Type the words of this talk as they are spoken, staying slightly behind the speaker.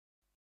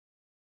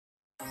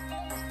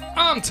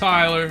I'm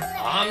Tyler.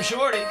 I'm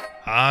Shorty.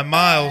 I'm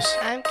Miles.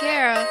 I'm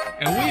Kara.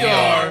 And we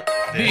are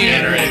the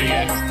Inner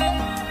Idiot.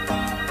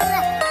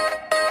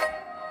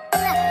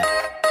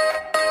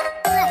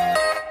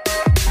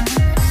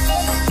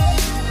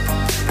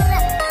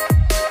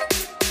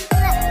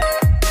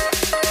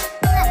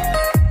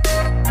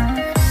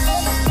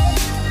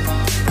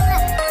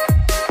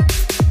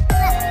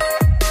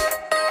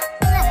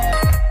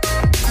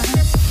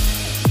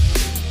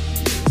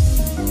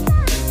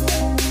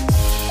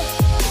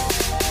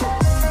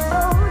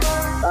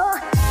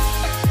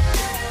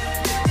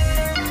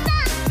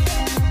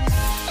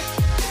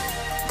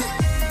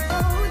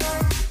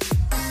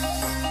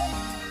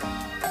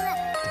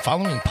 The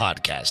following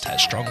podcast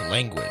has strong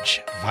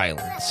language,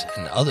 violence,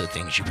 and other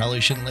things you probably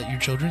shouldn't let your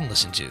children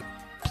listen to.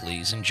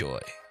 Please enjoy.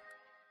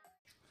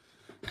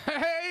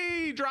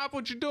 Hey, drop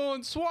what you're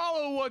doing,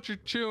 swallow what you're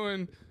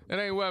chewing. It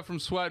ain't wet from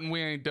sweating.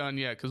 We ain't done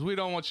yet because we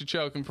don't want you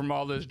choking from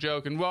all this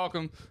joking.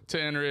 Welcome to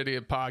Inner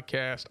Idiot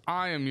Podcast.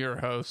 I am your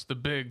host, the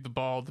big, the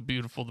bald, the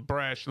beautiful, the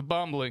brash, the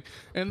bumbling,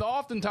 and the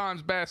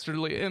oftentimes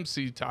bastardly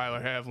MC Tyler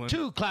Havlin.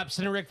 2 claps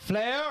and a Ric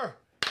Flair.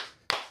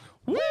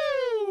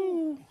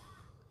 Woo!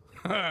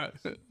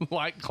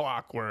 Like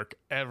clockwork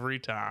every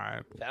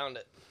time. Found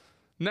it.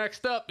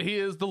 Next up, he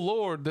is the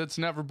Lord that's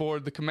never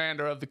bored, the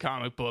commander of the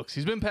comic books.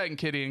 He's been petting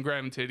kitty and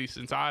grabbing titty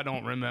since I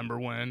don't remember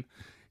when.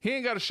 He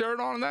ain't got a shirt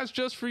on, and that's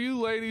just for you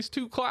ladies.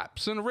 2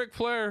 claps and a Ric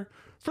Flair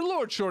for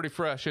Lord Shorty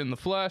Fresh in the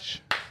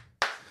flesh.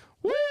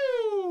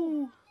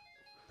 Woo!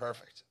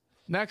 Perfect.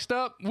 Next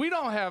up, we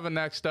don't have a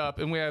next up,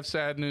 and we have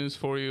sad news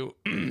for you.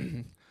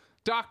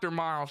 Dr.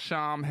 Miles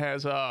Sham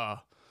has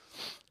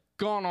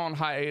gone on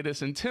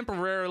hiatus and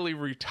temporarily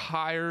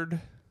retired.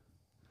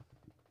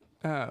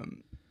 Yeah,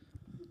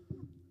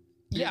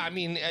 I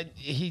mean,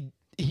 he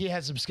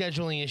had some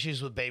scheduling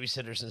issues with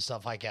babysitters and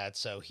stuff like that,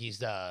 so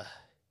he's had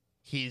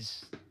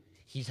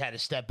to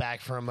step back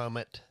for a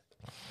moment,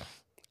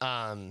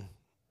 and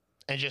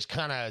just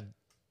kind of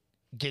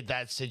get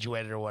that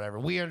situated or whatever.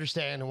 We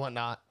understand and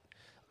whatnot.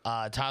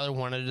 Tyler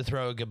wanted to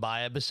throw a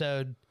goodbye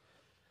episode,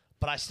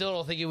 but I still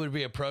don't think it would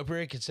be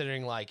appropriate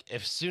considering, like,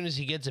 as soon as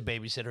he gets a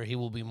babysitter, he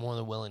will be more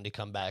than willing to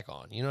come back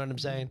on. You know what I'm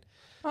saying?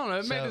 I don't know.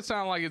 It made it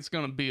sound like it's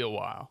going to be a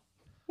while,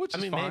 which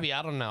is fine. Maybe.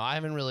 I don't know. I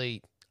haven't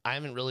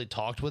really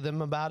talked with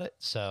him about it.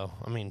 So,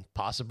 I mean,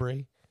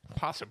 possibly.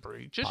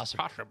 Possibly. Just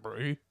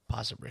possibly.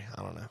 Possibly.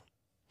 I don't know.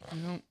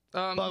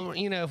 But,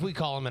 if we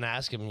call him and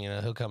ask him,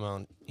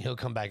 he'll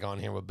come back on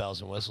here with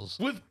bells and whistles.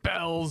 With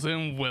bells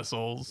and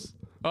whistles.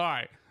 All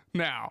right.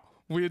 Now,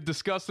 we had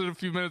discussed it a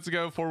few minutes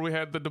ago before we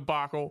had the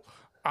debacle.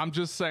 I'm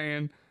just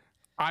saying,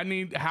 how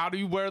do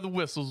you wear the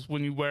whistles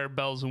when you wear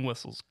bells and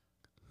whistles?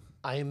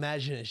 I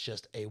imagine it's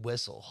just a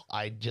whistle.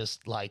 I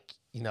just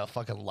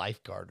fucking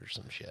lifeguard or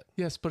some shit.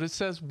 Yes, but it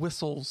says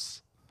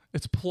whistles.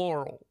 It's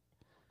plural,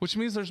 which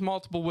means there's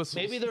multiple whistles.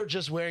 Maybe they're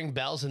just wearing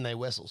bells and they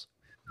whistles.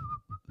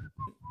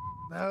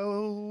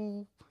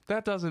 No,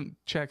 that doesn't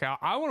check out.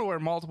 I want to wear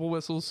multiple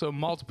whistles so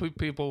multiple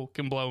people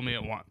can blow me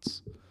at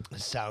once.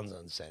 It sounds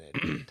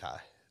unsanitary,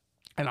 Ty.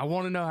 And I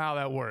want to know how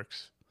that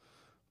works.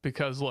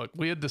 Because, look,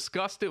 we had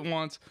discussed it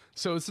once,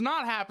 so it's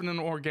not happening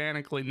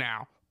organically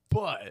now.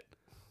 But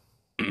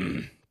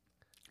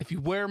if you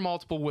wear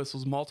multiple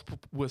whistles,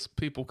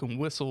 people can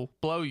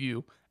blow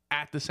you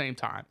at the same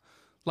time.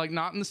 Like,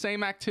 not in the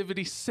same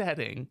activity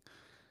setting.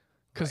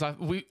 Because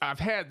I've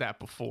had that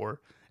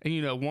before.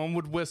 And, one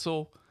would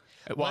whistle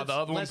while the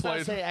other one played.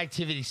 Let's not say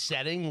activity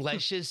setting.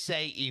 Let's just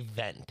say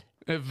event.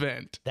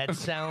 Event. That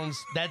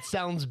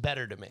sounds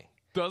better to me.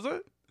 Does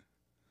it?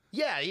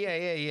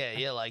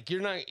 Yeah. Like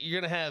you're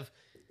gonna have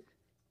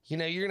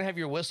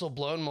your whistle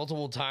blown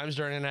multiple times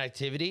during an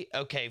activity.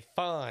 Okay,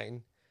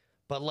 fine,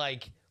 but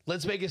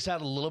let's make it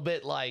sound a little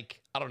bit like,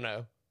 I don't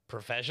know,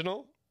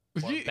 professional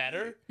or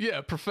better.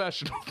 Yeah,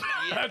 professional.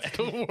 Yeah. That's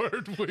the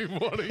word we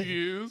want to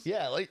use.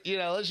 Yeah,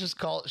 let's just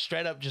call it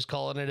straight up. Just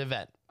call it an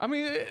event. I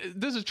mean,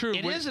 this is true.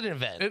 It is an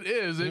event. It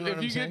is. You know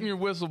if you're getting your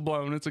whistle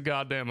blown, it's a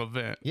goddamn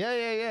event.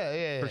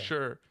 Yeah. For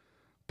sure.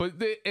 But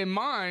in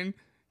mine,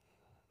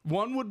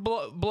 one would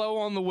blow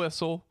on the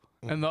whistle,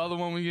 and the other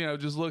one would,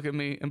 just look at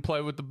me and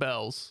play with the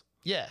bells.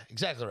 Yeah,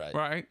 exactly right.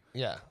 Right?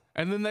 Yeah.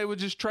 And then they would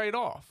just trade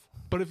off.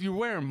 But if you're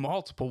wearing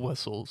multiple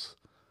whistles,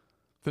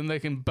 then they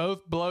can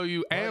both blow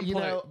you and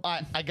play.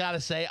 I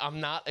gotta say, I'm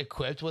not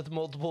equipped with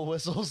multiple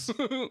whistles,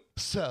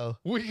 so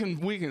we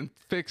can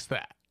fix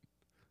that.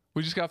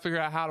 We just gotta figure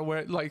out how to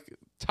wear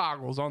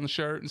toggles on the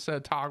shirt. Instead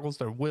of toggles,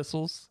 they're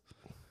whistles.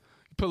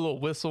 You put a little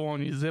whistle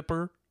on your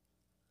zipper.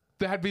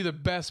 That'd be the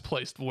best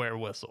place to wear a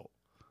whistle.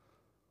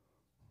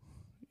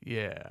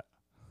 Yeah.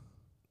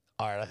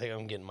 All right, I think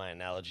I'm getting my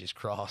analogies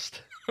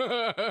crossed.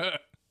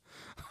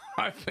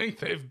 I think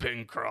they've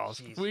been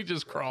crossed. Jesus we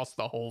just crossed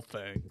the whole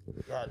thing.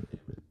 God damn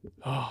it.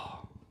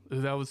 Oh,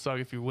 that would suck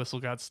if your whistle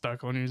got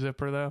stuck on your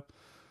zipper, though.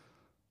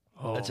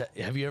 Oh.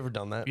 Have you ever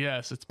done that?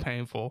 Yes, it's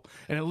painful.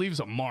 And it leaves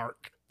a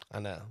mark. I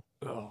know.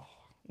 Oh,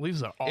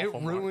 leaves an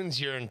awful It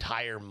ruins your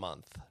entire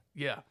month.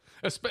 Yeah.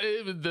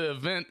 The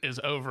event is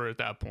over at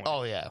that point.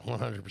 Oh yeah,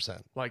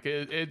 100%. Like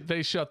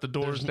they shut the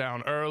doors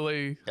down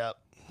early. Yep.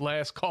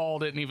 Last call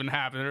didn't even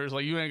happen. It was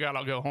like, you ain't got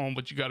to go home,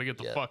 but you got to get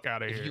the fuck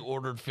out of If here. you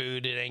ordered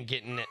food, it ain't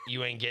getting it.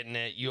 You ain't getting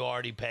it. You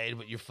already paid,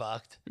 but you're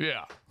fucked.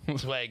 Yeah.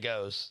 That's the way it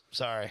goes.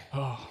 Sorry.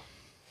 Oh.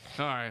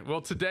 All right. Well,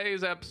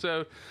 today's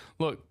episode,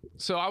 look,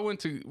 so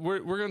we're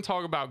going to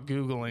talk about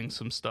Googling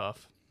some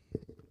stuff.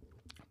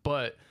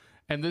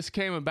 And this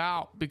came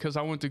about because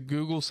I went to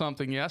Google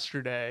something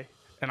yesterday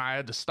and I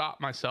had to stop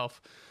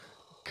myself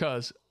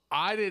because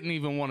I didn't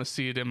even want to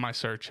see it in my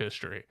search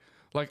history.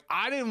 Like,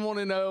 I didn't want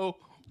to know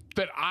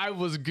that I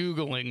was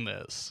Googling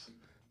this.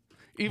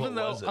 Even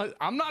What was though it?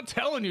 I'm not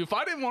telling you, if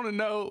I didn't want to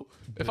know,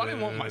 if I didn't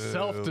want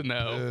myself to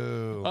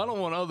know, I don't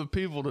want other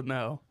people to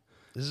know.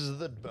 This is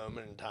the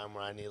moment in time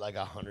where I need like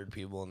 100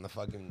 people in the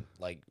fucking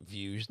like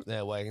views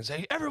that way and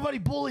say, everybody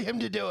bully him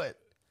to do it.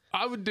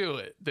 I would do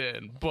it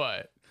then,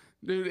 but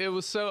dude, it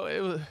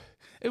wasn't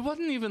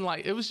even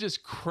like, it was just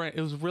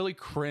it was really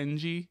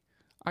cringy,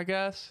 I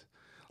guess.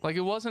 Like,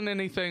 it wasn't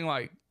anything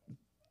like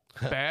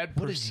bad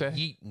What per does se.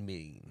 yeet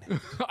mean?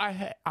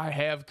 I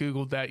have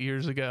Googled that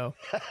years ago.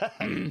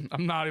 I'm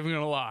not even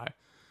gonna lie.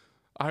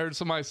 I heard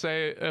somebody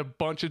say it a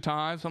bunch of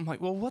times. I'm like,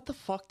 well, what the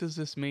fuck does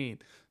this mean?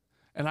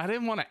 And I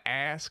didn't want to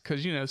ask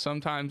because, you know,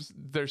 sometimes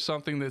there's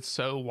something that's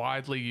so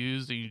widely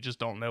used and you just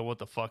don't know what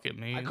the fuck it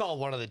means. I call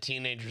one of the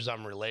teenagers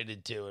I'm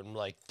related to and I'm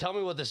like, tell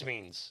me what this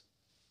means.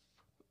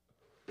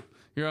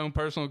 Your own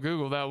personal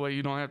Google. That way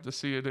you don't have to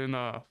see it in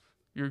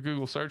your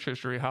Google search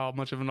history, how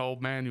much of an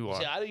old man you are.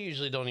 See, I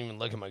usually don't even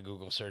look at my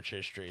Google search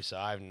history, so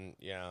I haven't,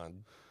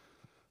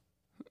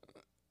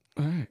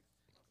 All right.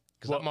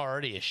 because I'm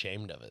already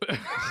ashamed of it.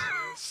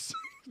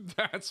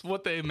 That's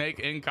what they make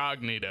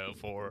incognito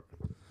for.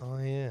 Oh,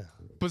 yeah.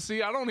 But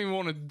see, I don't even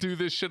want to do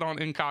this shit on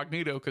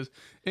incognito because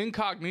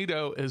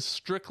incognito is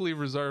strictly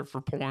reserved for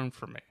porn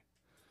for me.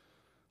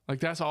 Like,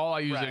 that's all I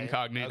use Right.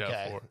 incognito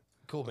Okay. for.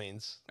 Cool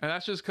beans. And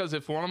that's just because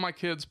if one of my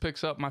kids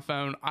picks up my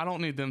phone, I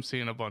don't need them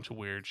seeing a bunch of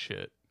weird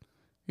shit.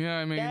 You know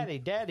what I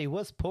mean? Daddy,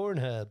 what's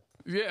Pornhub?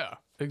 Yeah,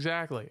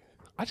 exactly.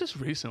 I just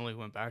recently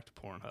went back to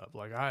Pornhub.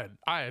 Like, I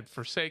had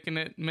forsaken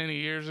it many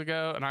years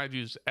ago, and I'd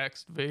used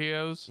X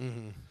videos.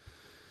 Mm-hmm.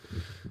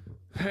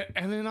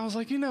 And then I was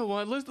like, you know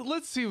what?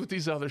 Let's see what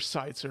these other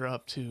sites are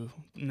up to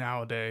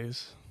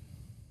nowadays.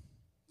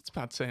 It's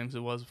about the same as it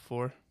was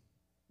before.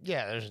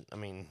 Yeah,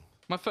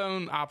 My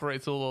phone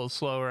operates a little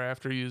slower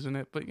after using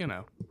it, but you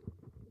know.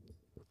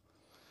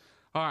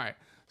 All right.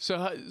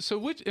 So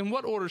in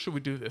what order should we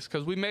do this?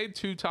 Because we made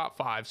 2 top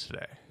 5s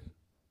today.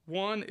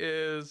 One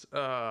is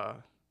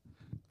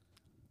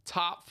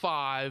top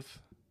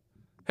 5.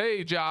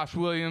 Hey, Josh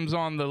Williams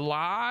on the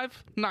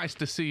live. Nice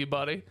to see you,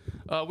 buddy.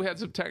 We had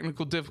some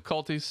technical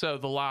difficulties, so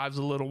the live's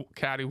a little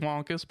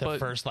cattywampus. the But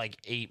first like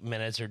 8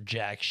 minutes are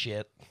jack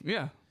shit.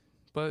 yeah,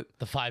 but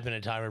The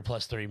 5-minute timer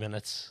plus 3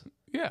 minutes.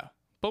 yeah,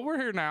 but we're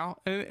here now,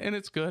 and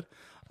it's good.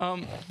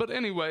 But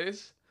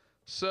anyways,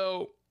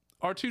 so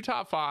our 2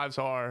 top 5s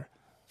are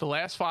the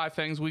last 5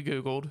 things we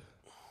Googled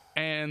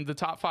and the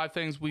top 5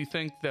 things we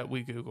think that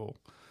we Google.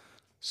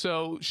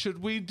 So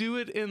should we do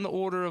it in the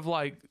order of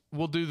like,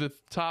 we'll do the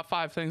top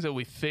 5 things that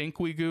we think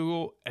we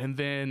Google and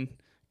then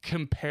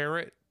compare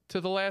it to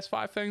the last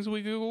 5 things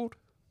we Googled?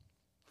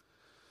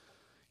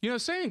 You know,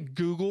 saying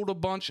Googled a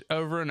bunch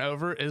over and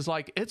over is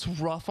like, it's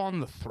rough on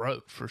the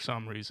throat for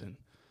some reason.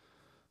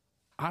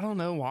 I don't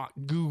know why.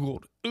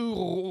 Googled.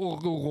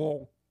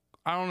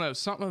 I don't know.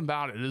 Something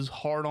about it is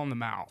hard on the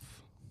mouth.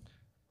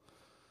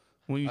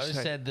 When you I say,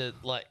 just said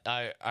that, like,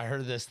 I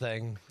heard this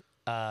thing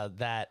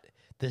that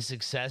the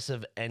success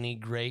of any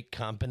great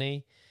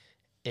company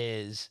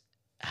is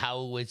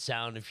how it would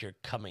sound if you're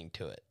coming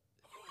to it.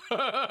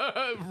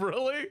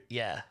 really?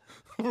 Yeah.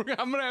 I'm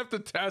going to have to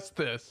test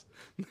this.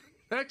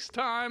 Next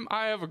time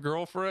I have a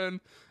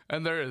girlfriend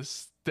and there is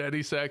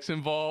steady sex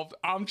involved,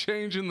 I'm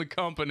changing the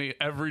company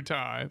every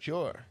time.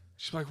 Sure.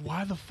 She's like,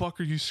 why the fuck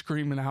are you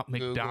screaming out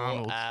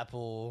McDonald's? Google,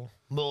 Apple,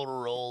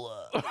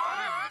 Motorola.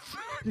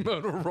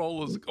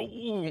 Motorola's,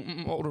 oh,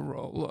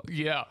 Motorola.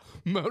 Yeah,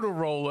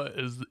 Motorola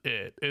is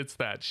it. It's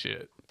that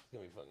shit. It's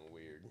gonna be fucking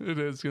weird. It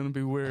is going to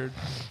be weird.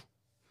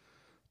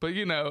 But,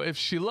 you know, if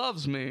she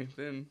loves me,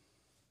 then,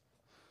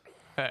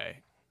 hey.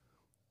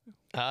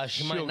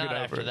 She She'll might not get over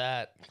after it.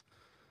 that.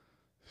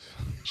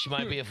 She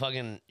might be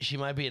she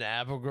might be an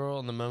Apple girl,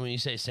 and the moment you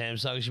say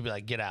Samsung, she'll be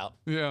like, get out.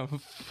 Yeah,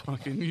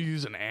 fucking you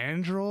use an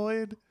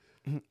Android?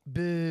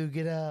 Boo,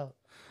 get out.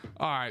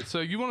 All right,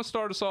 so you want to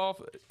start us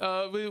off?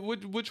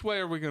 Which way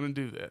are we going to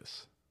do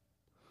this?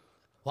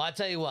 Well, I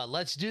tell you what,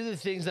 let's do the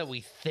things that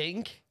we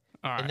think,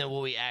 All right. and then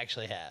what we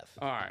actually have.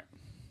 All right.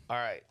 All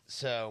right,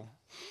 so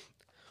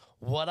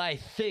what I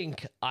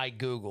think I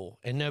Google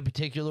in no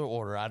particular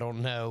order. I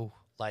don't know,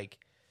 like,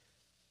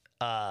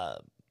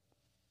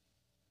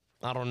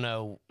 I don't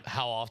know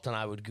how often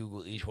I would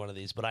Google each one of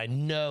these, but I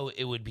know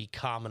it would be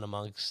common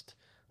amongst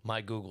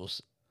my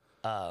Googles.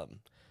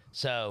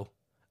 So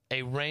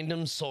a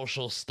random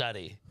social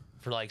study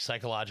for like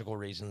psychological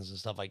reasons and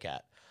stuff like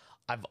that.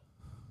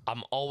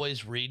 I'm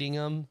always reading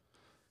them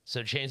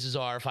So chances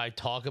are, if I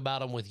talk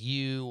about them with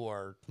you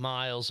or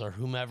Miles or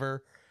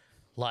whomever,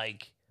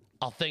 like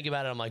I'll think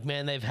about it. I'm like,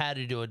 man, they've had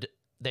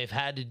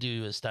to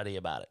do a study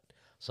about it.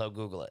 So I'll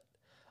Google it.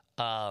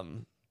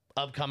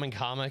 Upcoming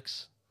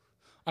comics.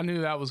 I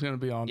knew that was going to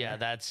be on Yeah,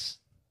 there.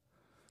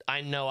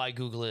 I know I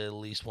Google it at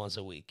least once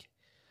a week.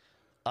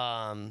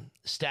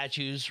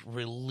 Statues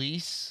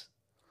release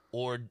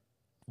or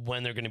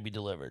when they're going to be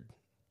delivered.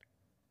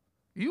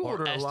 You Or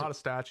order a lot of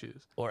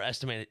statues. Or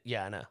estimated.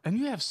 Yeah, I know. And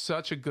you have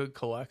such a good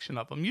collection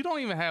of them. You don't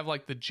even have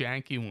like the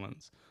janky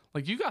ones.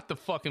 Like you got the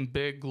fucking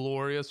big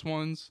glorious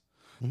ones.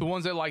 The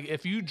ones that like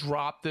if you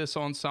drop this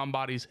on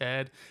somebody's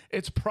head,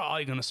 it's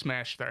probably going to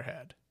smash their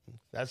head.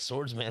 That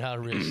sword's made out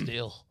of real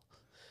steel.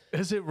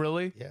 Is it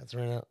really? Yeah,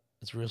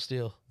 it's real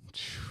steel.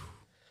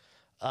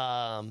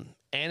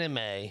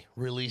 Anime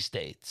release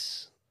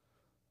dates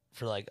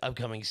for like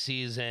upcoming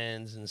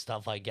seasons and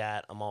stuff like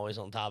that. I'm always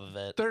on top of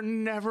it. They're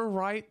never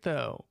right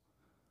though.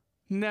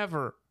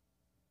 Never.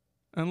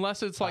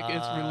 Unless it's like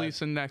it's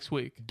releasing next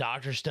week.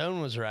 Dr. Stone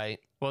was right.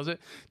 Was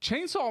it?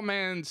 Chainsaw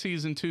Man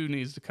season 2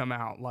 needs to come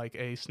out like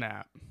a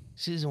snap.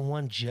 Season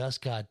 1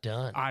 just got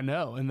done. I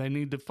know, and they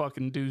need to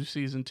fucking do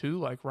season 2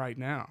 like right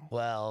now.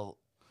 Well,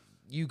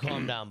 you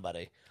calm down,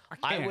 buddy.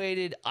 I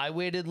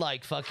waited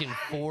like fucking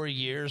 4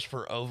 years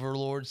for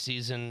Overlord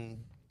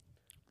season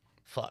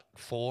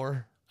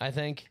 4, I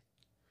think.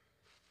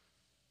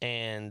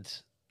 And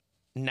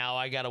now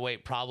I gotta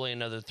wait probably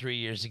another 3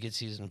 years to get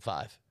season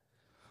 5.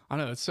 I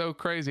know, it's so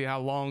crazy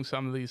how long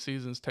some of these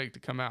seasons take to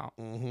come out.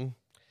 Mm-hmm.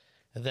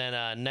 And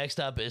then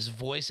next up is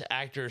voice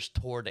actors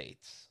tour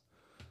dates.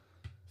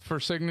 For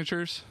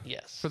signatures?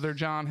 Yes. For their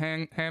John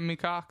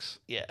Hanmeycocks?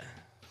 Yeah.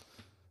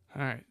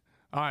 All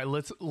right,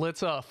 let's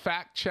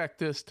fact check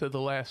this to the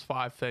last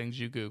 5 things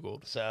you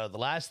Googled. So the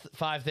last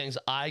 5 things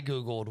I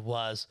Googled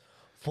was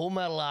Full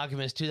Metal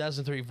Alchemist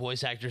 2003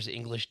 voice actors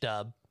English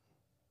dub.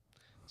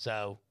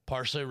 So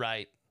partially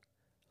right.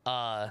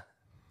 And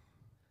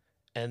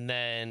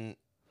then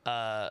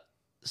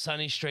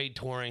Sunny Straight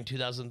touring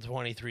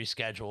 2023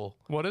 schedule.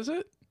 What is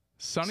it?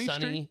 Sunny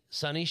Straight?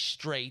 Sunny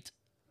Straight.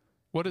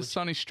 What is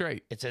Sunny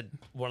Straight? It's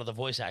one of the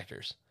voice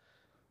actors.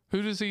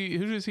 Who does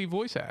he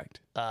voice act?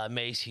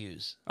 Mace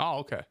Hughes Oh,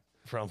 okay.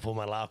 from Full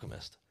Metal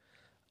Alchemist.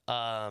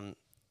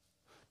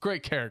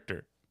 Great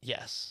character.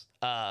 Yes.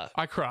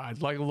 I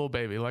cried like a little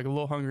baby, like a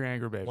little hungry,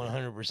 angry baby.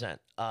 100%.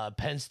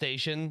 Penn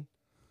Station,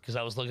 because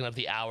I was looking up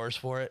the hours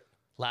for it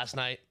last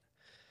night.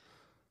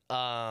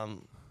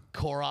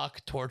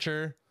 Korok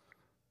Torture,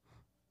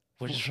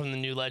 which is from the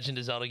new Legend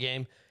of Zelda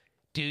game.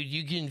 Dude,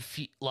 you can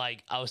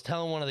like, I was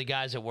telling one of the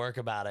guys at work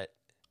about it,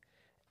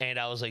 and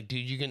I was like,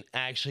 dude, you can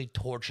actually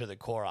torture the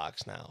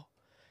Koroks now.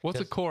 What's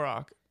a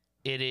Korok?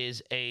 It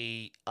is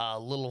a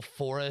little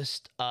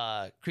forest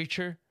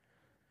creature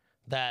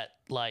that,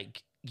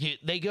 like,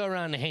 they go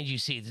around and hand you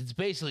seeds. It's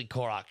basically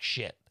Korok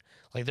shit.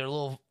 Like,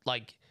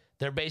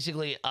 they're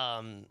basically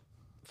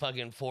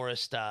fucking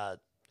forest, for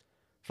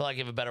lack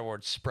of a better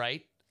word,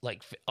 sprite.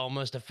 Like,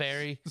 almost a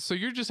fairy. So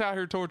you're just out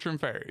here torturing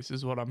fairies,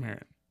 is what I'm hearing.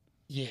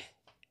 Yeah.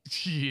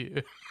 Yeah.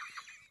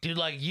 Dude,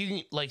 like,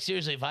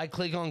 seriously, if I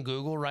click on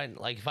Google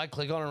if I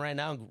click on it right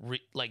now,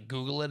 and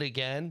Google it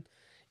again,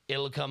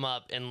 it'll come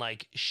up and,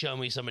 like, show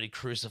me somebody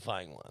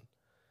crucifying one.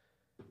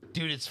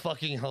 Dude, it's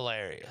fucking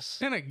hilarious.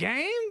 In a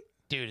game?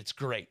 Dude, it's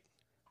great.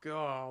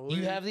 Golly.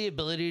 You have the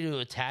ability to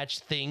attach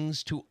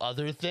things to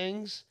other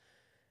things,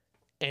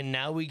 and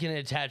now we can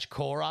attach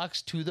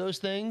Koroks to those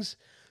things,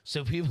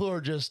 so people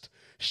are just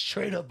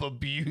straight up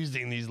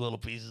abusing these little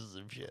pieces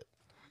of shit.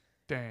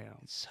 Damn.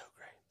 It's so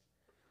great.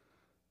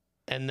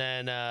 And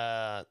then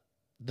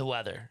the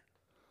weather,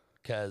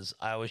 because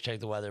I always check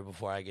the weather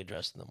before I get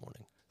dressed in the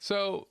morning.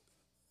 So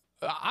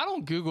I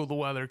don't Google the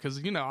weather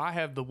because, I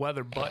have the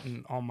weather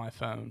button on my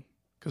phone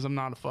because I'm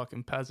not a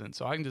fucking peasant.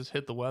 So I can just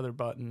hit the weather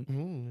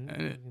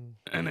button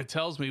and it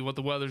tells me what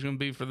the weather's going to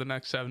be for the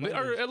next 7 days.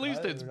 Or at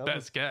least it's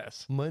best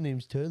guess. My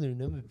name's Tyler and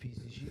I'm a piece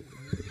of shit.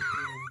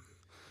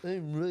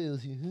 I'm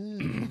royalty.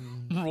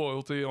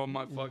 Royalty on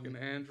my fucking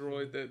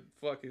Android that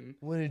fucking...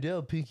 When in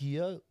doubt, pinky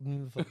out.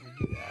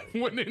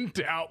 When in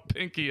doubt,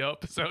 pinky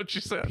up. Is that what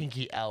you said?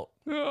 Pinky out.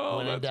 Oh,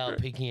 When in that's doubt,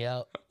 great. pinky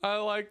out. I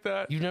like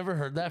that. You've never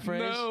heard that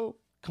phrase? No.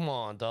 Come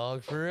on,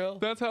 dog. For real?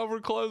 That's how we're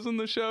closing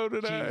the show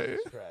today.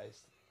 Jesus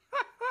Christ.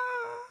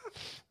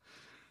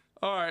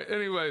 All right.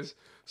 Anyways,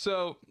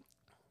 so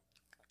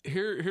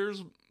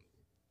here's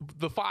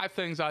the 5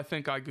 things I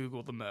think I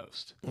Google the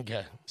most.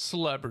 Okay.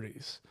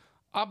 Celebrities.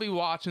 I'll be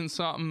watching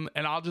something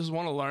and I'll just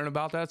want to learn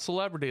about that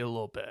celebrity a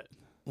little bit.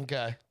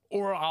 Okay.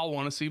 Or I'll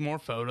want to see more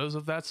photos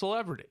of that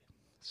celebrity.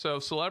 So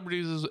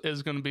celebrities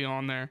is going to be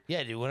on there.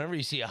 Yeah, dude. Whenever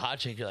you see a hot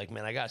chick, you're like,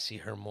 man, I got to see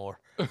her more.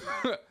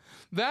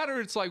 That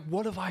or it's like,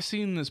 what have I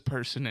seen this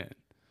person in?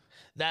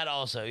 That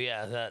also,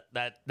 yeah.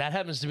 That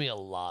happens to me a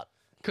lot.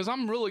 Because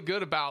I'm really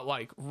good about,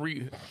 like,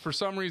 for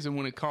some reason,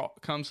 when it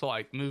comes to,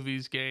 like,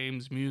 movies,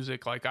 games,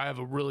 music, like, I have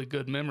a really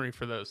good memory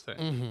for those things.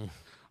 Mm-hmm.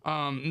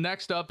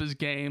 Next up is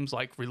games,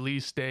 like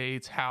release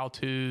dates,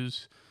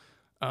 how-tos.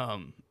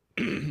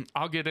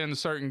 I'll get into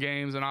certain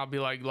games and I'll be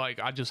like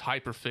I just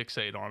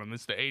hyperfixate on them.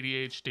 It's the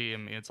ADHD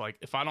in me. It's like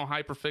if I don't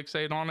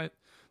hyperfixate on it,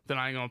 then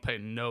I ain't gonna pay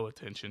no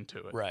attention to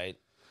it. Right.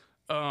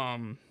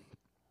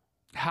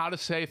 How to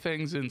say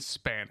things in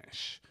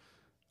Spanish.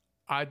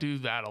 I do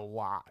that a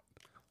lot.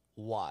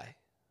 Why?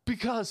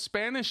 Because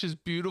Spanish is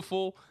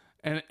beautiful,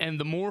 and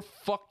the more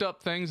fucked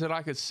up things that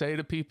I could say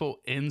to people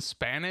in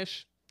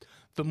Spanish,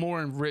 the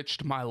more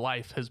enriched my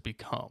life has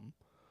become.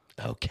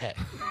 Okay.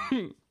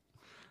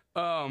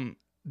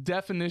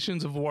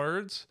 Definitions of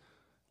words,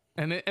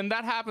 and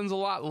that happens a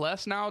lot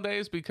less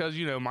nowadays because,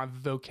 you know, my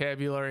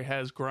vocabulary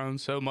has grown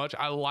so much.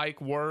 I like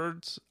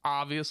words,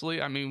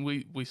 obviously. I mean,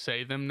 we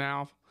say them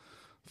now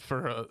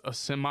for a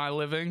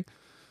semi-living.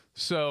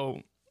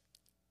 So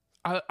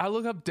I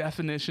look up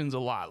definitions a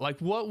lot. Like,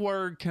 what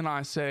word can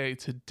I say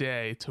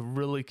today to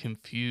really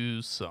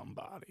confuse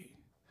somebody?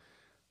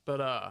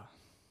 But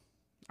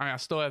I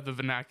still have the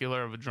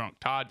vernacular of a drunk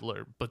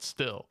toddler, but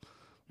still,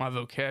 my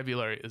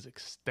vocabulary is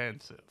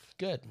extensive.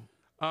 Good.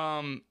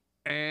 And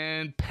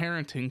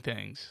parenting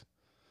things.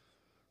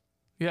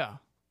 Yeah.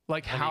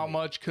 Like, how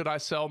much could I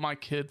sell my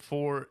kid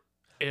for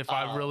if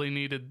I really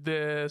needed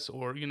this?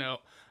 Or, you know,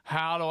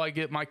 how do I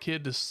get my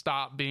kid to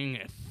stop being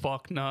a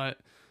fuck nut?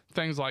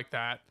 Things like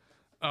that.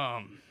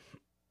 I'm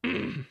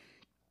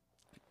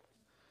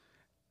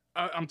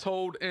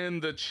told in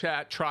the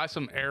chat, try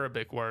some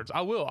Arabic words.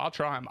 I will. I'll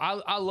try them.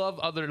 I love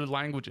other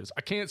languages.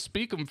 I can't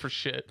speak them for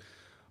shit,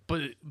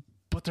 but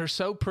they're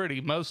so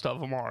pretty. Most of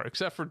them are,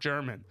 except for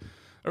German.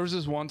 There was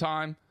this one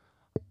time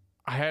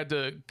I had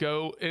to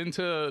go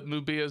into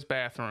Mubia's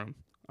bathroom.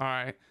 All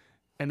right.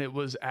 And it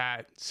was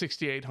at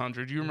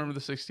 6800. You remember the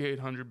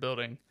 6800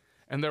 building?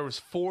 And there was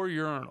 4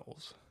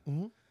 urinals.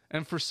 Mm-hmm.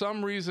 And for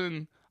some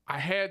reason, I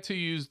had to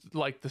use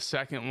like the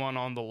second one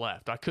on the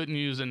left. I couldn't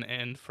use an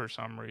end for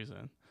some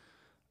reason.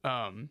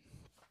 And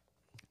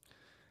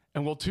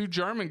well, 2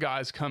 German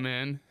guys come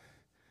in,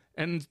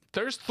 and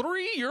there's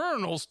 3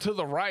 urinals to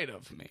the right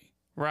of me,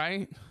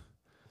 right?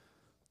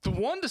 The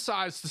one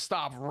decides to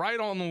stop right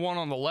on the one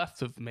on the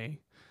left of me,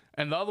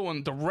 and the other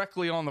one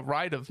directly on the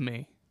right of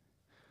me.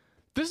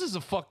 This is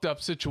a fucked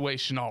up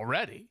situation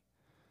already.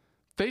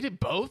 They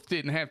both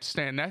didn't have to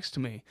stand next to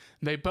me.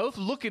 They both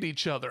look at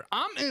each other.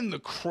 I'm in the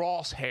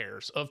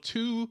crosshairs of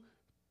 2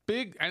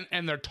 big,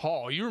 and they're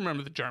tall. You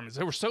remember the Germans.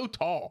 They were so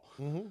tall.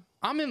 Mm-hmm.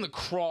 I'm in the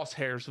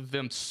crosshairs of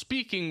them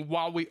speaking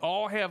while we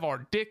all have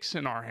our dicks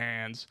in our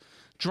hands,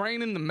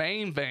 draining the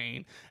main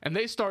vein, and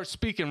they start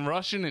speaking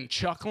Russian and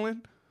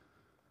chuckling.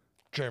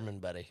 German,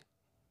 buddy.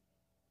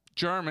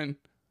 German.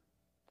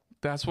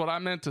 That's what I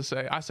meant to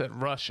say. I said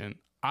Russian.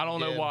 I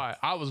don't know why.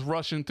 I was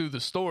rushing through the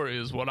story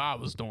is what I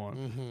was doing.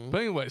 Mm-hmm.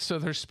 But anyway, so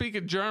they're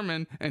speaking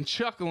German and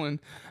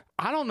chuckling.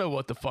 I don't know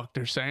what the fuck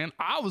they're saying.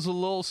 I was a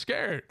little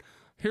scared.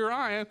 Here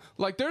I am.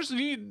 Like, there's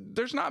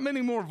not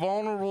many more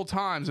vulnerable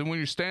times. And when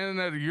you're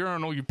standing at a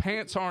urinal, your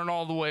pants aren't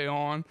all the way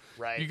on.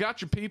 Right. You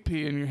got your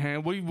pee-pee in your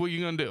hand. What are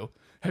you going to do?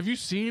 Have you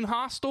seen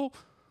Hostel?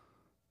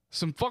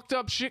 Some fucked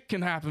up shit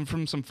can happen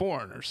from some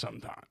foreigners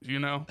sometimes, you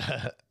know?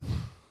 I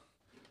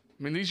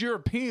mean, these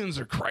Europeans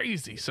are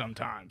crazy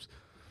sometimes.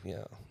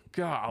 Yeah.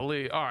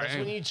 Golly. All right. That's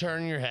when you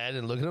turn your head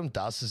and look at them.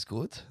 Das ist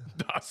gut.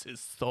 Das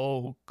ist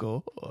so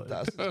good.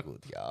 Das ist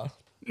gut, yeah.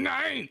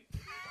 Nein.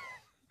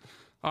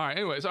 All right.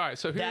 Anyways. All right.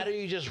 So here. That or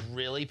you just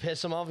really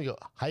piss them off and go,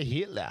 Hi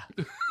Hitler.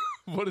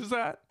 What is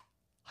that?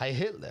 Hi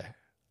Hitler.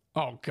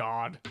 Oh,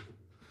 God.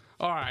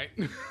 All right.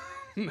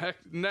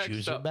 Next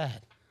Jews up. are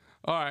bad.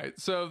 All right.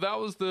 So that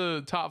was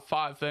the top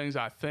 5 things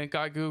I think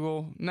I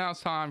Googled. Now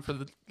it's time for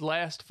the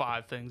last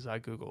 5 things I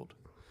Googled.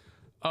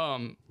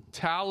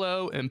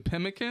 Tallow and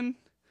pemmican.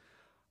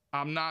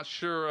 I'm not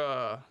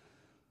sure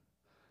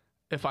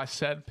if I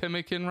said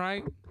pemmican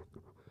right.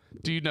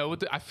 Do you know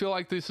what? I feel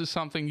like this is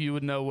something you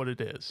would know what it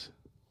is.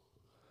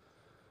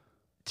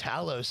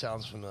 Tallow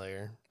sounds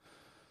familiar.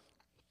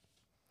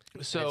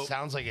 So it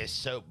sounds like a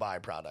soap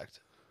byproduct.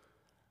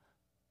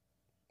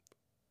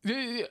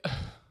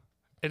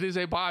 It is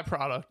a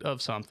byproduct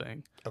of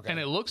something, Okay. and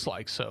it looks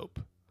like soap,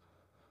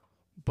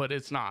 but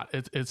it's not.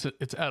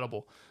 It's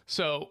edible.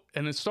 So,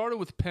 and it started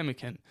with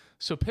pemmican.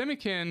 So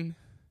pemmican,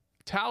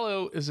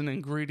 tallow is an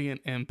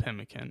ingredient in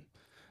pemmican.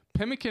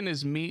 Pemmican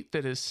is meat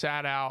that is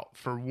sat out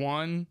for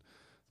 1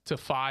 to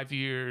 5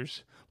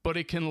 years, but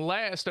it can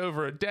last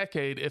over a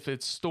decade if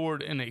it's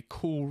stored in a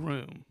cool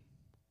room.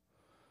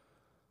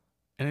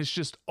 And it's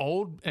just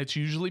old. It's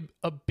usually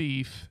a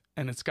beef,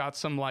 and it's got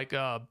some like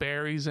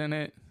berries in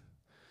it,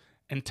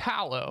 and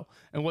tallow.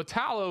 And what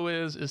tallow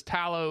is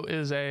tallow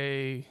is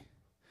a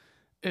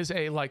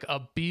like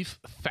a beef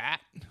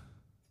fat.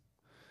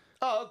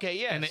 Oh, okay,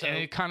 yeah. And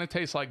it kind of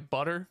tastes like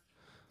butter.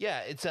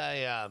 Yeah, it's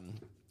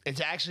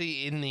it's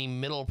actually in the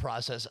middle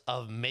process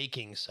of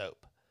making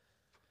soap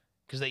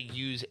because they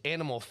use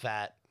animal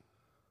fat.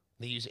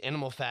 They use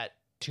animal fat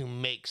to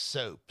make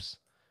soaps,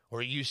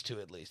 or used to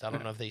at least. I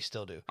don't know if they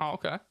still do. Oh,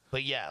 okay.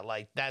 But yeah,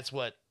 like that's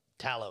what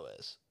tallow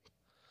is.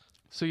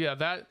 So yeah,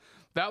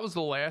 That was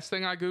the last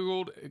thing I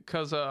Googled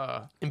because,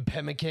 And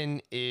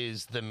pemmican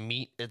is the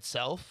meat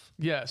itself.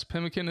 yes,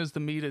 pemmican is the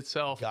meat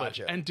itself.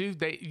 Gotcha. And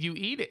dude, you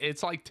eat it.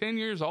 It's like 10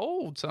 years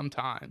old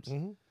sometimes.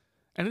 And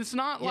it's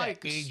not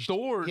like aged,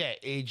 stored. Yeah,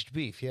 aged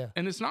beef. Yeah.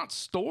 And it's not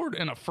stored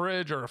in a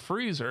fridge or a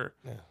freezer.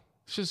 Yeah.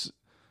 It's just,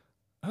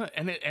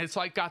 and it's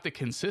like got the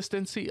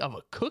consistency of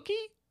a cookie.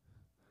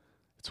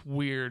 It's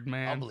weird,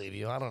 man. I'll believe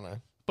you. I don't know.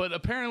 But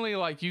apparently,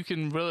 like, you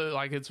can really,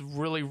 like, it's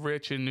really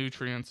rich in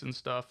nutrients and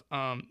stuff.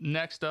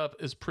 Next up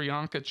is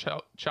Priyanka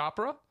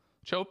Chopra.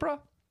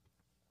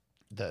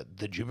 The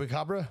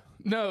Chupacabra?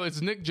 No,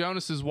 it's Nick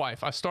Jonas's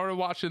wife. I started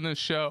watching this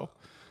show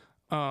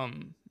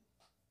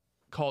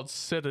called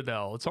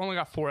Citadel. It's only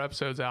got 4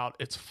 episodes out.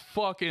 It's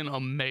fucking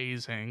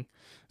amazing.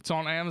 It's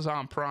on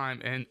Amazon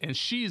Prime, and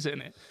she's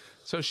in it.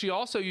 So she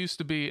also used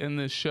to be in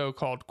this show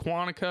called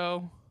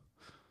Quantico.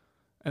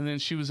 And then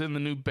she was in the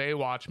new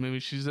Baywatch movie.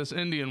 She's this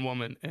Indian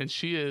woman, and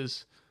she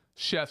is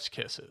chef's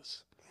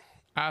kisses.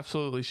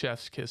 Absolutely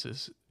chef's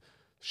kisses.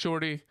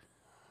 Shorty,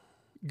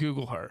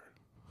 Google her,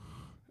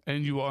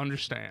 and you will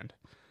understand.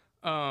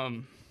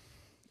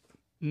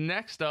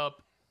 Next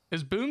up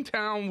is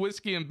Boomtown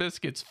Whiskey and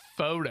Biscuits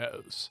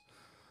photos.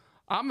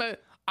 I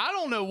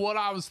don't know what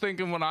I was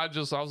thinking when I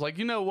was like,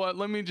 you know what?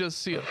 Let me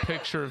just see a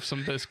picture of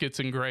some biscuits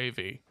and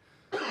gravy.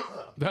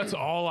 That's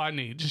all I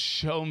need. Just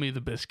show me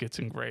the biscuits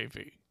and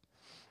gravy.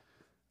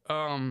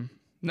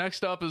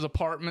 Next up is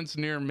apartments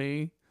near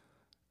me.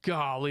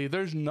 Golly,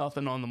 there's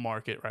nothing on the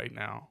market right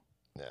now.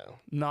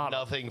 No.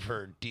 Nothing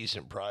for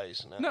decent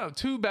price. No,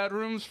 2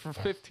 bedrooms for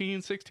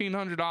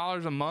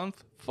 $1,600 a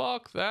month.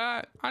 Fuck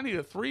that. I need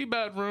a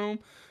 3-bedroom,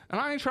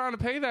 and I ain't trying to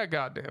pay that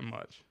goddamn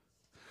much.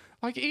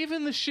 Like,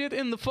 even the shit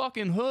in the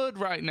fucking hood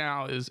right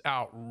now is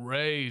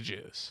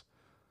outrageous.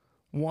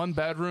 1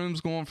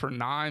 bedroom's going for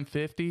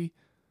 $950.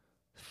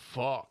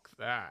 Fuck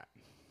that.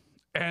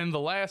 And the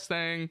last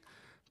thing,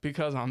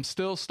 because I'm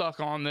still stuck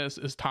on this,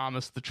 is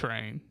Thomas the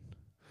Train.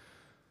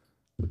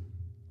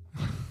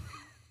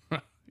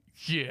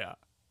 Yeah.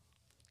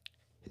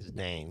 His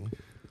name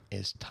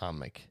is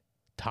Thomas.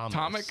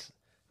 Tomic?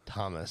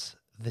 Thomas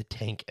the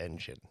Tank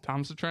Engine.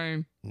 Thomas the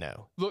Train?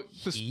 No. Look,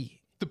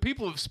 the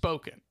people have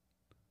spoken.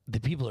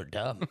 The people are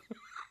dumb.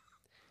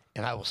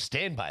 And I will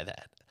stand by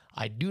that.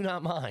 I do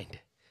not mind.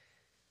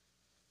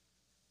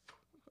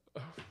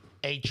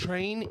 A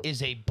train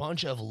is a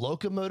bunch of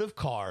locomotive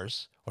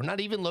cars, or not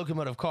even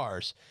locomotive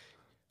cars,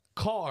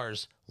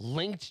 cars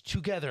linked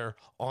together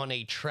on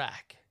a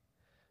track,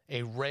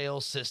 a rail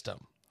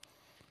system.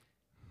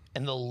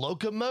 And the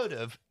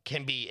locomotive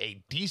can be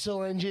a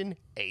diesel engine,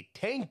 a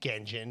tank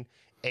engine,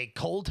 a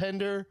coal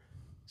tender,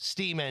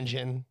 steam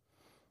engine.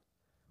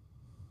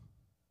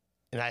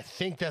 And I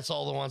think that's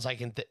all the ones I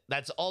can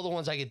that's all the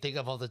ones I can think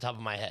of off the top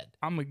of my head.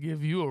 I'm going to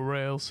give you a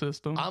rail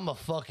system. I'm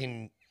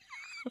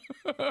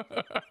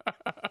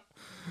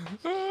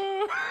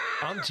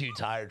too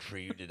tired for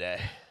you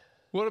today.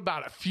 What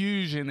about a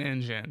fusion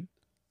engine?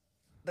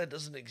 That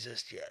doesn't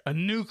exist yet. A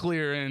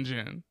nuclear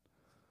engine?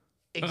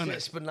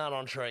 Exists, but not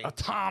on trains.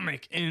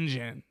 Atomic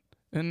engine?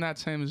 Isn't that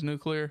same as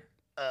nuclear?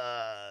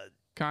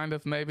 Kind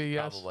of, maybe,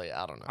 yes? Probably,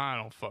 I don't know. I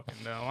don't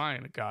fucking know. I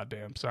ain't a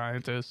goddamn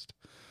scientist.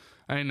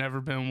 I ain't never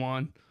been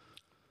one.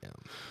 Yeah.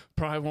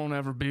 Probably won't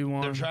ever be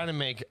one. They're trying to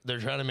make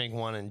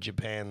one in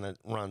Japan that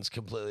runs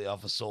completely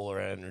off of solar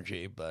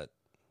energy, but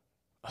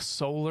a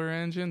solar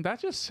engine? That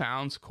just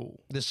sounds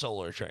cool. The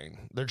solar train.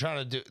 They're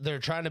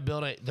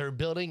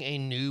building a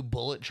new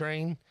bullet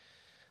train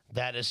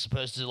that is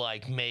supposed to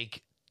like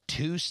make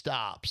 2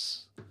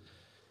 stops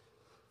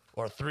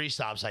or 3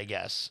 stops, I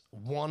guess.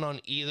 One on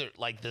either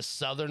like the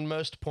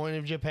southernmost point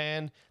of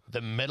Japan,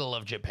 the middle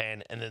of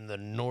Japan, and then the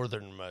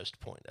northernmost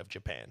point of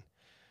Japan.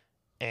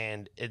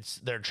 And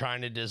they're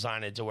trying to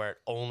design it to where it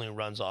only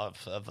runs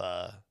off of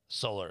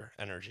solar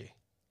energy.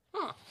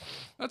 Huh.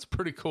 That's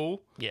pretty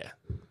cool. Yeah.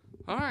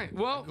 All right.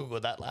 Well, I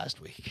Googled that last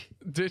week.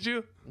 Did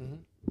you? Mm-hmm.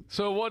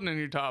 So it wasn't in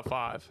your top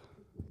 5?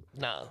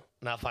 No,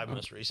 not 5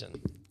 most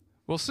recent.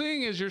 Well,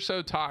 seeing as you're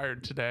so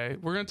tired today,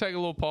 we're going to take a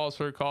little pause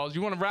for the calls.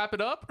 You want to wrap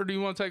it up, or do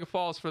you want to take a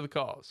pause for the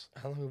calls?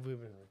 How long have we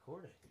been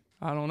recording?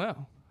 I don't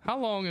know. How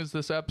long is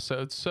this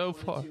episode so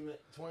far?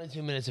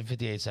 22 minutes and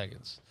 58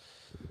 seconds.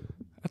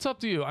 That's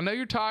up to you. I know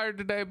you're tired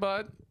today,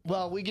 bud.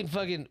 Well, we can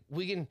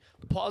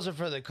pause it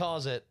for the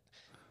closet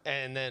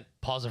and then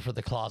pause it for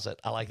the closet.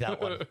 I like that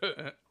one.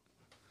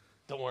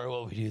 Don't worry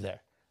what we do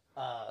there.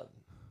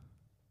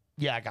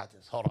 Yeah, I got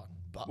this. Hold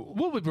on.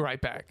 We'll be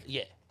right back.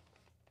 Yeah.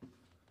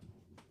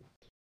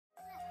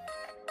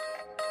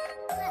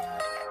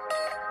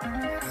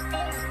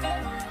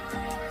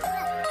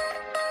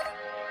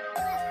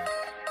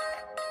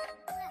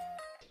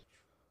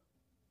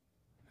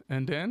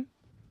 And then?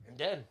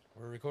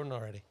 We're recording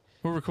already.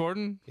 We're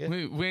recording? Yeah. We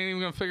ain't even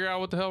going to figure out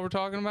what the hell we're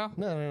talking about?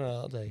 No,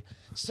 I'll tell you.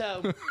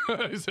 So.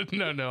 He said,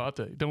 no, I'll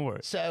tell you. Don't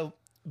worry. So,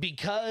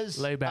 because.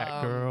 Lay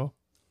back, girl.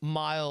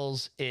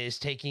 Miles is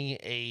taking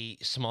a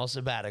small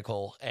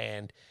sabbatical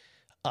and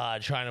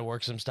trying to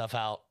work some stuff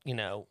out,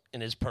 in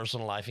his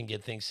personal life and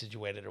get things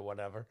situated or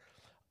whatever.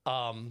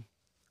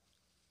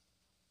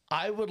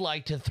 I would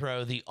like to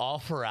throw the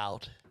offer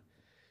out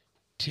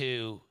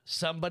to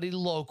somebody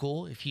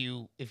local. If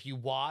you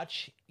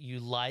watch, you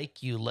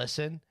like, you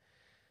listen,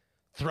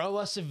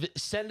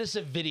 send us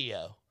a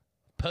video,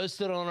 post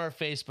it on our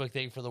Facebook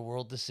thing for the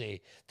world to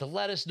see, to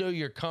let us know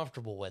you're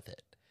comfortable with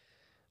it,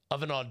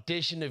 of an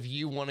audition of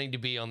you wanting to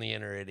be on the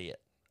Inner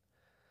Idiot.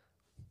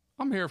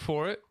 I'm here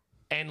for it.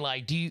 And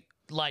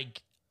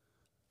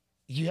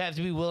you have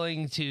to be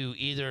willing to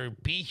either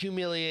be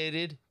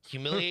humiliate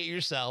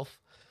yourself,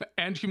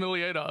 And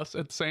humiliate us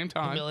at the same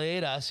time.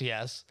 humiliate us,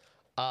 yes.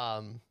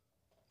 Don't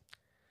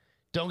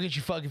get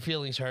your fucking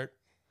feelings hurt.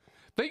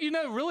 But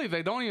really,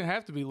 they don't even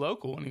have to be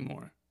local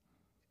anymore.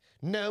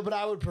 No, but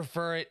I would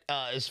prefer it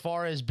as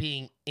far as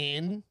being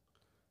in.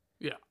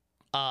 Yeah.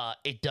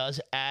 It does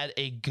add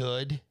a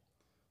good.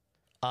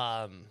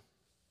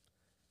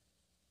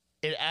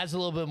 It adds a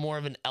little bit more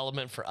of an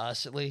element for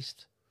us, at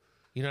least.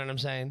 You know what I'm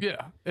saying?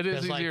 Yeah. It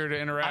is 'Cause, easier to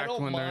I interact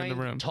don't when they're in the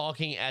mind room.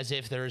 talking as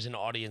if there's an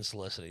audience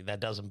listening. That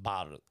doesn't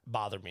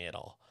bother me at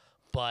all.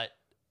 But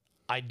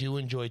I do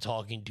enjoy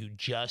talking to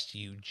just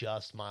you,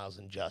 just Miles,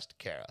 and just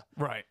Kara.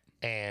 Right.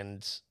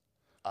 And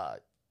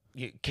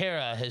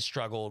Kara has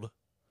struggled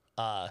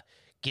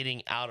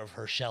getting out of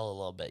her shell a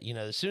little bit.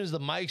 As soon as the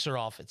mics are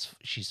off,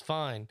 she's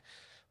fine.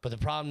 But the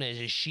problem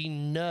is she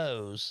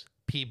knows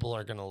people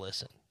are going to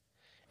listen,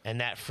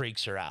 and that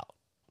freaks her out.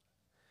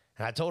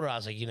 And I told her, I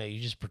was like, you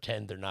just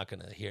pretend they're not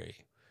going to hear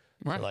you.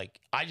 Right. So,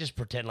 I just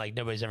pretend like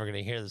nobody's ever going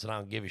to hear this, and I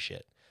don't give a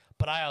shit.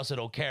 But I also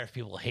don't care if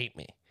people hate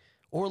me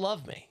or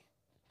love me.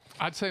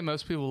 I'd say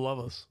most people love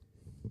us.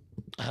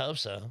 I hope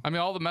so. I mean,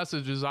 all the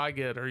messages I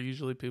get are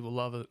usually people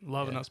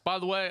loving us. By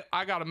the way,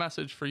 I got a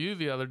message for you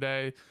the other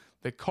day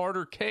that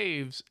Carter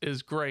Caves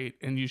is great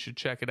and you should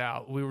check it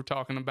out. We were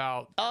talking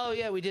about. Oh,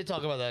 yeah, we did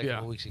talk about that a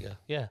couple weeks ago.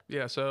 Yeah.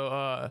 Yeah,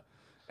 so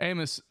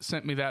Amos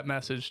sent me that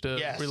message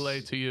to relay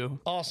to you.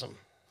 Awesome.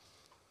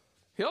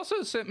 He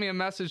also sent me a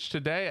message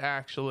today,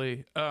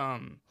 actually,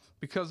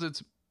 because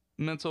it's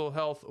Mental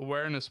Health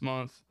Awareness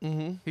Month.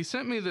 Mm-hmm. He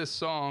sent me this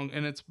song,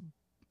 and it's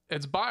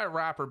by a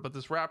rapper, but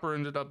this rapper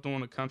ended up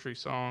doing a country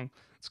song.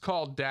 It's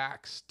called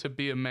Dax, To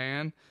Be a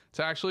Man. It's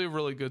actually a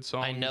really good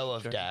song. I know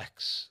of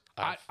Dax.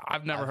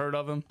 I've never heard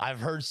of him. I've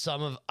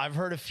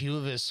heard a few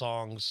of his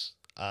songs.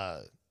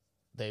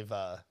 They've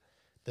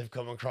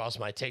come across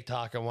my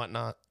TikTok and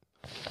whatnot,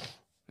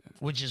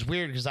 which is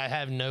weird because I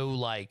have no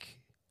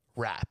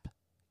rap.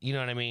 You know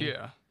what I mean?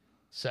 Yeah.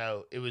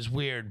 So it was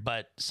weird,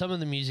 but some of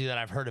the music that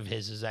I've heard of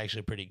his is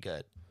actually pretty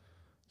good.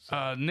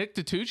 Nick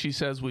Tatucci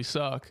says we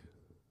suck,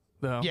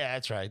 though. Yeah,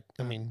 that's right.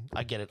 I mean,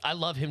 I get it. I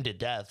love him to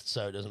death,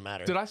 so it doesn't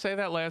matter. Did I say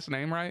that last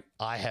name right?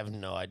 I have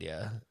no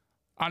idea.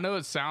 I know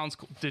it sounds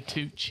cool.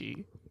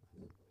 Tatucci.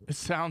 It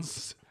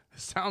sounds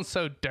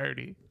so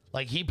dirty.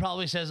 He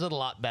probably says it a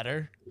lot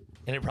better,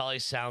 and it probably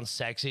sounds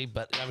sexy,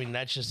 but I mean,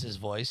 that's just his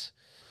voice.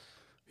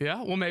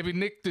 Yeah, well, maybe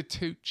Nick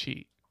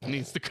Tatucci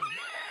needs to come on.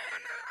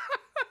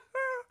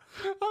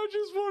 I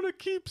just want to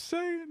keep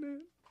saying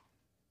it.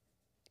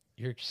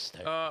 You're just...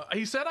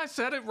 He said I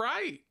said it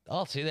right.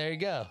 Oh, see, there you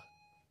go.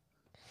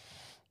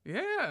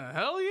 Yeah,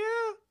 hell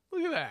yeah.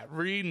 Look at that.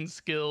 Reading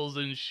skills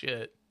and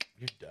shit.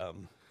 You're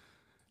dumb.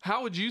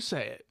 How would you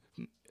say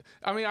it?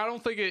 I mean, I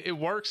don't think it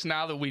works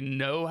now that we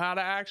know how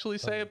to actually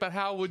say it, but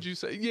how would you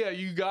say? Yeah,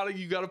 you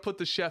gotta put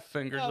the chef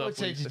fingers up. I would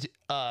say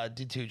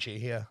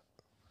Tatucci, yeah.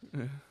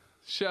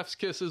 Chef's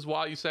kisses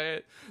while you say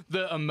it.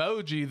 The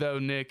emoji, though,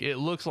 Nick, it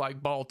looks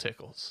like ball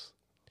tickles.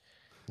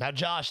 Now,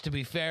 Josh, to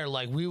be fair,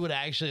 we would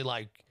actually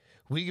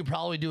we could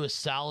probably do a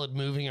solid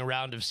moving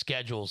around of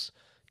schedules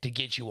to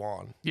get you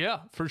on. Yeah,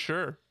 for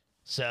sure.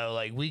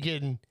 So we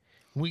can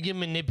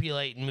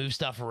manipulate and move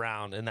stuff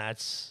around, and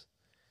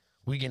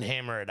we can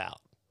hammer it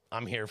out.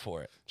 I'm here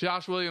for it.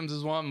 Josh Williams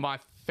is one of my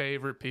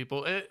favorite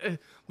people.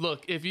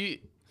 Look, if you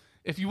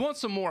want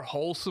some more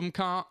wholesome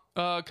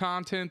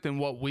content than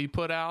what we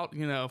put out,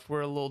 if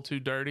we're a little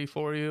too dirty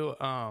for you,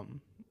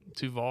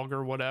 too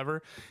vulgar,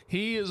 whatever,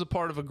 he is a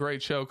part of a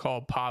great show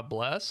called Pod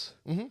Bless.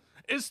 Mm-hmm.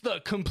 It's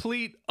the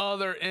complete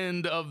other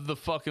end of the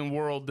fucking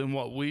world than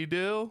what we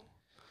do.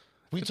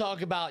 We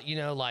talk about,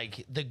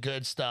 the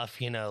good stuff,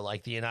 the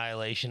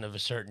annihilation of a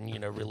certain,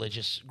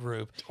 religious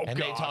group. Oh, and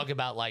God. they talk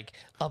about,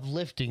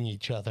 uplifting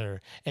each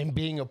other and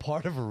being a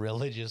part of a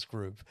religious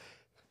group.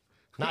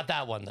 Not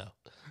that one, though.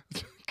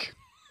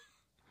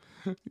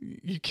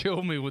 You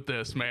kill me with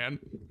this, man.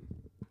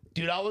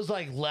 Dude, I was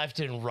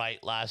left and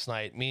right last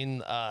night. Me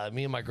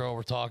and my girl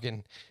were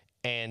talking,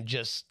 and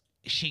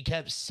she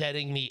kept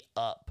setting me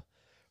up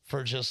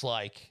for just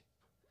I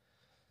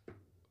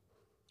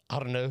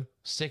don't know,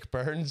 sick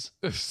burns.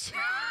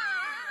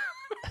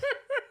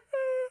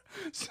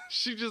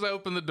 She just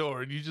opened the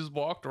door and you just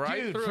walked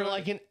right Dude, through for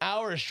it. an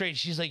hour straight.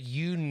 She's like,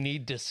 you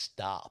need to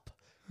stop.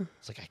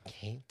 It's I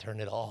can't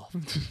turn it off.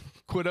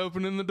 Quit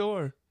opening the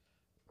door.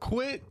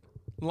 Quit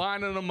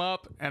lining them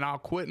up, and I'll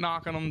quit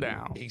knocking them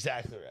down.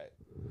 Exactly right.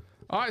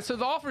 All right, so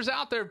the offer's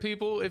out there,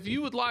 people. If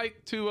you would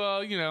like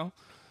to,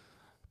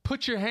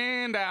 put your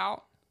hand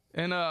out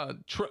and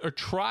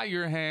try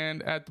your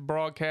hand at the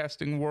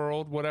broadcasting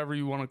world, whatever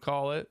you want to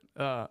call it,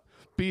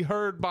 be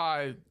heard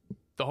by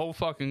the whole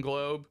fucking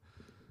globe,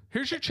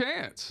 here's your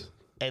chance.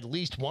 At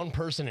least one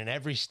person in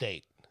every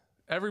state.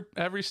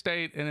 Every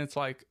state, and it's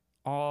like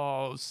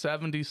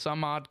 70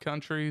 some odd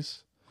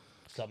countries.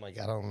 Something like,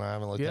 I don't know. I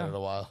haven't looked at it in a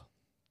while.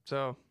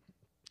 So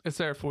it's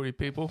there for you,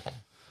 people.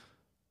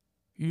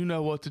 You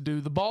know what to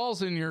do. The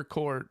ball's in your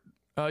court.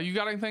 You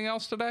got anything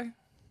else today?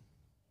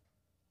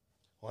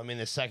 Well, I mean,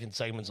 the second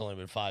segment's only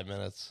been 5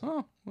 minutes.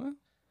 Oh, well.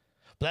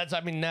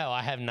 But no,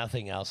 I have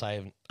nothing else.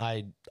 I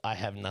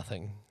have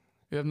nothing.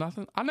 You have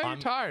nothing? I know you're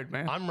tired,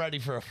 man. I'm ready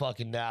for a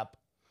fucking nap.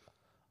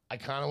 I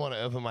kind of want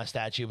to open my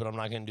statue, but I'm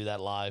not going to do that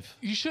live.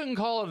 You shouldn't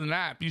call it a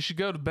nap. You should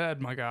go to bed,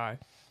 my guy.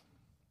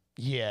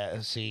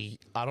 Yeah, see,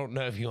 I don't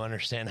know if you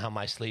understand how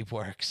my sleep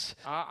works.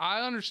 I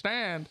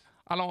understand.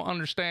 I don't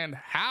understand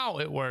how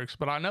it works,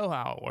 but I know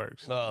how it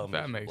works. Oh, if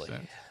that makes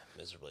sense.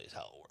 Miserably is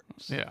how it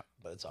works. Yeah.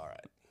 But it's all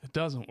right. It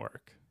doesn't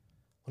work.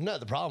 Well, no,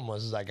 the problem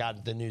was I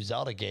got the new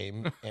Zelda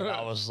game, and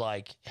I was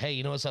like, hey,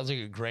 you know what sounds like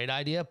a great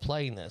idea?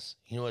 Playing this.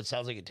 You know what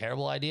sounds like a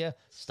terrible idea?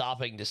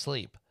 Stopping to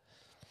sleep.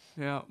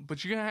 Yeah,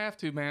 but you're going to have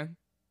to, man.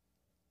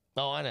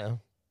 Oh, I know.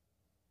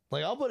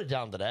 Like, I'll put it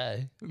down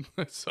today.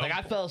 Like,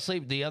 I fell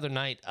asleep the other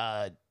night.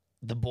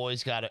 The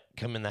boys got to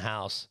come in the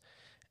house,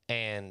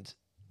 and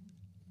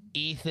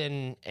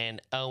Ethan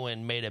and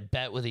Owen made a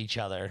bet with each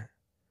other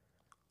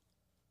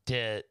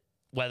to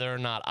whether or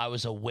not I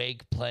was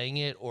awake playing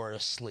it or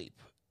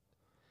asleep.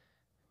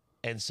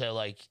 And so,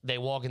 like, they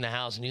walk in the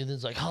house, and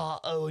Ethan's like,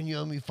 Owen, you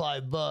owe me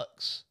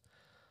 $5.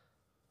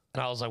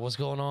 And I was like, what's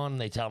going on?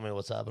 And they tell me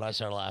what's up, and I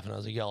started laughing. I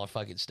was like, y'all are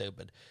fucking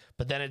stupid.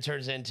 But then it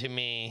turns into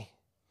me,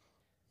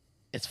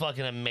 it's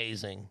fucking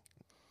amazing.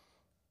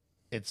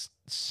 It's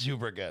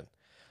super good.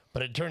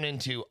 But it turned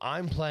into,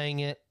 I'm playing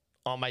it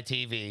on my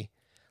TV.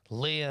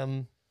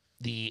 Liam,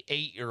 the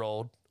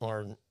 8-year-old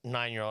or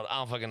 9-year-old, I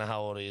don't fucking know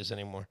how old he is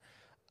anymore.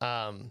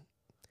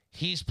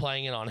 He's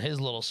playing it on his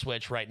little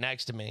Switch right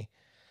next to me.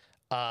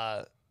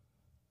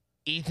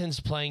 Ethan's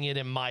playing it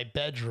in my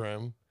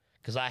bedroom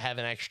because I have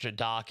an extra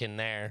dock in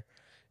there.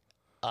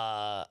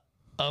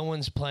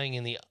 Owen's playing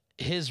in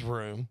his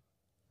room,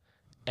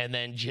 and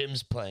then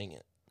Jim's playing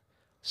it.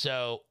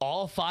 So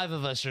all 5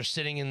 of us are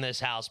sitting in this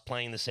house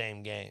playing the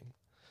same game,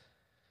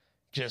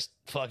 just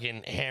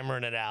fucking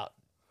hammering it out.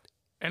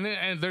 And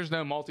there's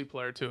no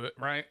multiplayer to it,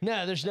 right?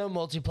 No, there's no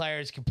multiplayer.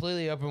 It's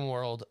completely open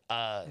world.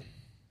 So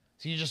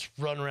you just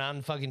run around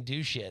and fucking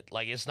do shit.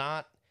 Like, it's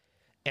not.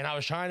 And I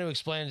was trying to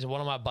explain to one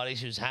of my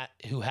buddies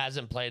who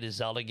hasn't played a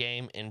Zelda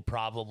game in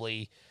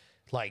probably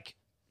like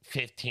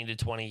 15 to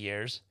 20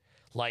 years.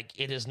 Like,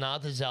 it is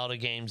not the Zelda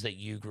games that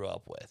you grew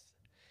up with.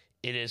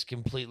 It is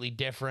completely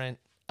different.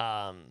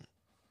 I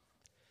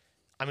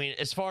mean,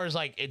 as far as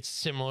like, it's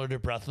similar to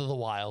Breath of the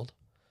Wild.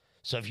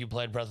 So if you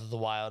played Breath of the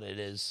Wild, it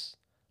is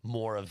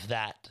more of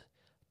that,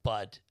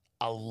 but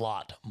a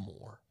lot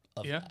more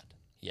of that.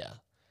 Yeah.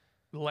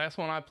 The last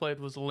one I played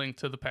was A Link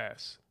to the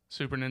Past,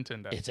 Super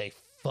Nintendo. It's a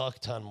fuck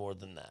ton more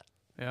than that.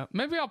 Yeah,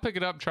 maybe I'll pick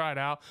it up, try it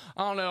out.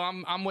 I don't know.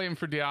 I'm waiting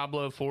for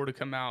Diablo 4 to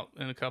come out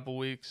in a couple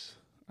weeks.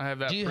 I have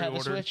that. Do you pre-ordered.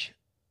 have a Switch?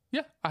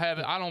 Yeah, I have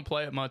it. I don't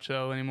play it much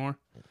though anymore.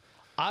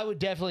 I would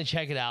definitely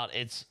check it out.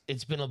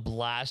 It's been a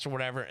blast or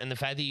whatever, and the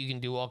fact that you can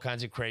do all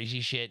kinds of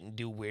crazy shit and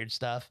do weird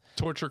stuff.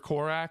 Torture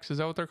Korax, is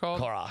that what they're called?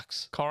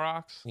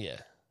 Koroks. Yeah.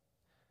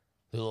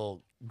 The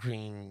little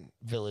green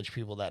village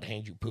people that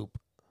hand you poop.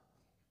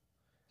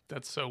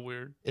 That's so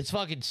weird. It's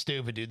fucking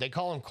stupid, dude. They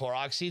call them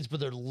Korok seeds, but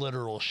they're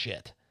literal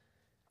shit.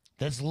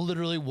 That's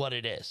literally what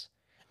it is.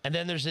 And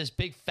then there's this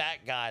big fat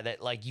guy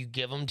that, like, you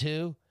give them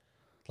to.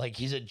 Like,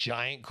 he's a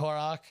giant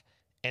Korok.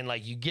 And,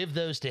 like, you give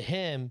those to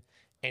him,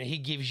 and he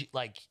gives you,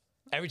 like,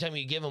 every time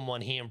you give him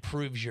one, he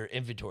improves your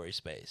inventory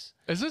space.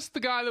 Is this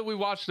the guy that we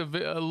watched a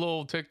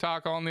little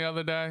TikTok on the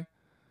other day?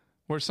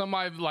 Where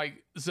somebody,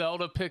 like,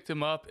 Zelda picked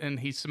him up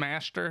and he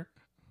smashed her?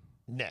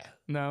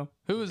 No?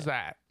 Who is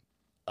that?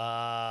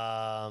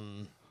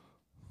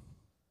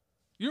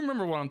 You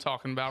remember what I'm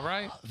talking about,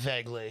 right?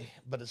 Vaguely,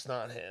 but it's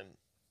not him.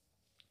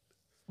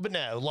 But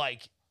no,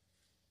 like,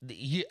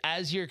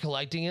 as you're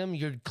collecting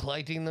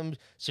them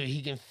so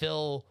he can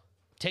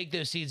take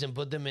those seeds and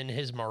put them in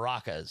his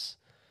maracas.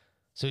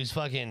 So he's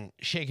fucking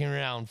shaking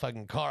around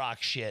fucking Korok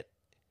shit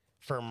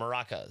for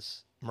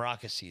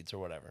maraca seeds or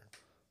whatever.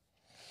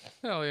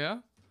 Hell yeah.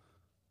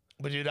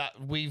 But dude,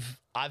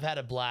 I've had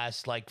a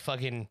blast. Like,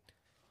 fucking,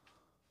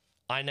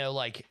 I know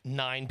like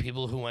 9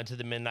 people who went to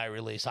the midnight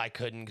release. I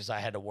couldn't because I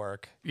had to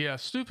work. Yeah,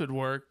 stupid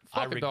work.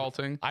 Fuck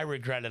adulting. I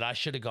regret it. I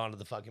should have gone to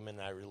the fucking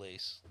midnight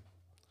release.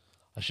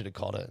 I should have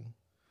called in.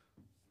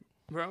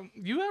 Bro,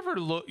 you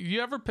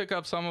ever pick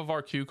up some of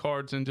our cue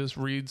cards and just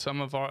read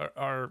some of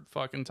our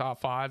fucking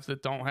top 5s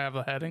that don't have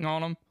a heading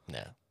on them?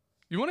 No.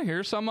 You want to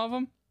hear some of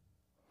them?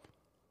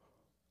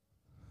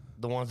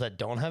 The ones that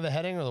don't have a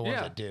heading or the ones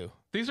that do?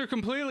 These are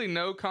completely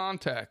no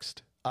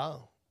context.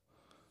 Oh.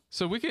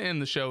 So we can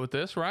end the show with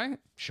this, right?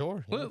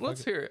 Sure.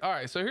 Let's hear it. All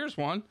right, so here's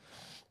one.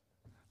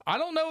 I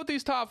don't know what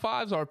these top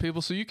 5s are,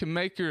 people, so you can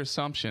make your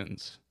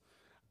assumptions.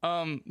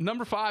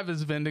 Number 5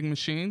 is vending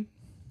machine.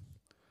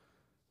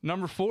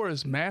 Number 4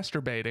 is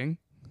masturbating.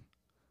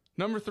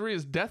 Number 3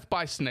 is death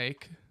by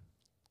snake.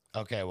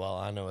 Okay, well,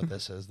 I know what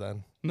this is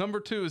then. Number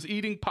 2 is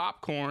eating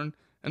popcorn.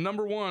 And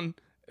number 1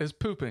 is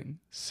pooping,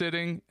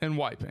 sitting, and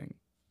wiping.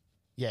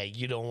 Yeah,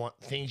 you don't want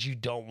things you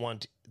don't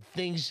want.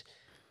 Things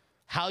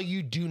how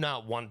you do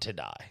not want to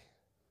die.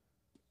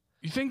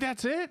 You think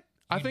that's it?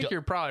 I think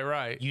you're probably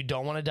right. You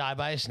don't want to die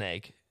by a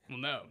snake. Well,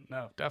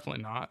 no,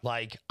 definitely not.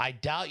 Like, I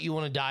doubt you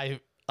want to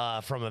die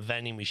from a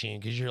vending machine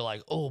because you're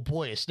like, oh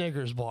boy, a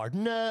Snickers bar.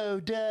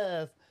 No,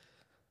 death.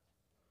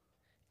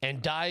 And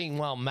dying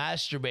while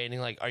masturbating,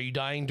 like, are you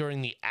dying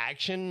during the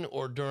action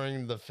or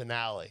during the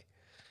finale?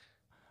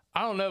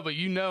 I don't know, but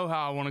you know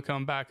how I want to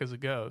come back as a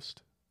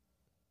ghost.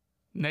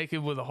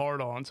 Naked with a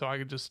heart on, so I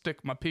could just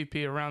stick my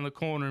pee-pee around the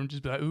corner and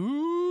just be like,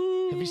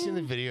 ooh. Have you seen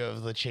the video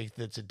of the chick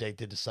that's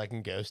addicted to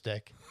sucking ghost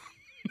dick?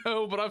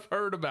 No, but I've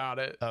heard about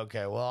it.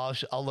 Okay, well,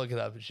 I'll look it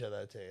up and show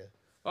that to you.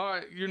 All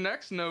right, your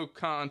next no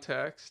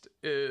context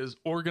is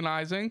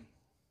organizing,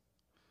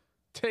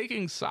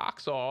 taking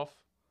socks off,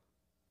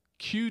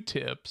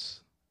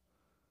 Q-tips,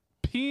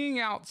 peeing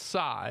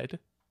outside,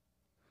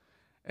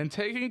 and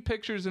taking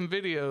pictures and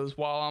videos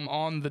while I'm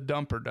on the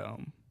dumper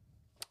dome.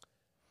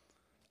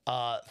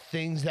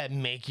 Things that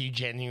make you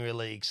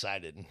genuinely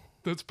excited.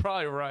 That's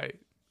probably right.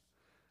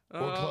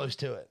 We're close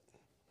to it.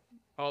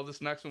 Oh, this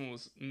next one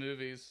was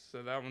movies,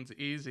 so that one's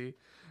easy.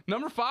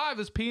 Number 5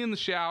 is pee in the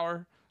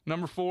shower.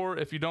 Number 4,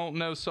 if you don't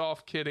know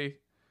Soft Kitty,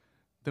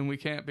 then we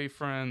can't be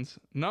friends.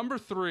 Number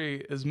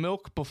 3 is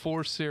milk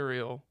before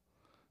cereal.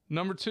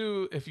 Number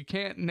 2, if you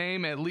can't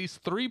name at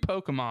least 3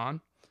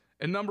 Pokemon.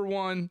 And number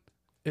 1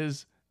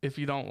 is if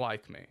you don't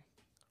like me.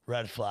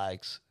 Red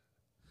flags.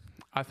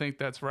 I think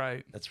that's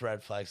right. That's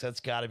red flags. That's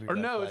got to be Or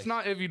red no, flags. it's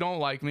not if you don't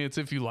like me, it's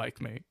if you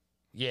like me.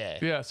 Yeah.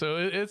 Yeah, so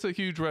it's a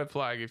huge red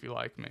flag if you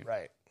like me.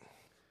 Right.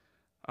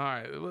 All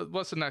right,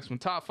 what's the next one?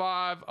 Top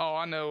 5. Oh,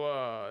 I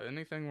know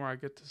anything where I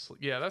get to sleep.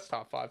 Yeah, that's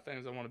top 5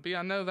 things I want to be.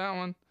 I know that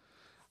one.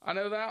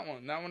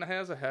 That one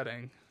has a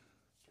heading.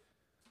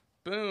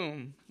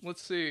 Boom.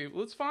 Let's see.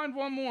 Let's find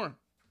one more.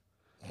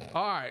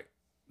 All right.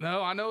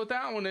 No, I know what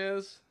that one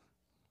is.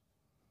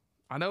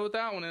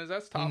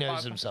 That's top 5. He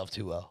knows himself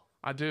too well.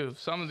 I do.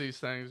 Some of these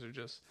things are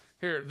just...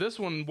 Here, this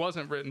one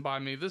wasn't written by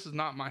me. This is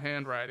not my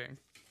handwriting.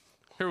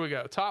 Here we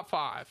go. Top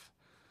 5.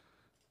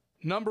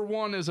 Number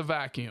 1 is a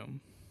vacuum.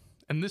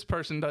 And this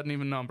person doesn't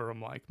even number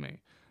them like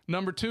me.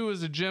 Number 2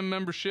 is a gym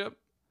membership.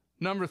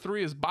 Number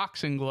 3 is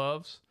boxing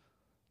gloves.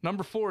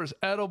 Number 4 is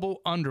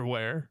edible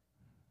underwear.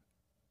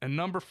 And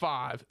number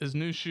 5 is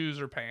new shoes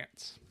or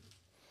pants.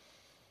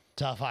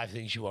 Top 5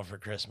 things you want for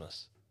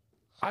Christmas.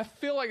 I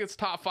feel like it's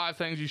top 5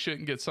 things you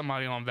shouldn't get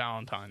somebody on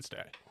Valentine's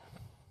Day.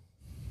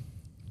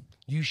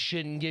 You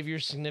shouldn't give your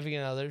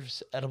significant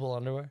others edible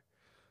underwear?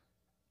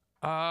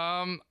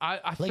 I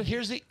Like, think,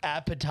 here's the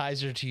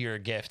appetizer to your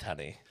gift,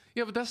 honey.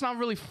 yeah, but that's not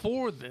really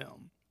for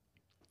them.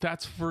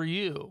 That's for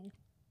you.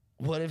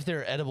 What if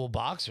they're edible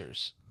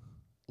boxers?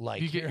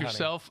 Like, You get here, honey.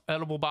 yourself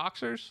edible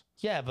boxers?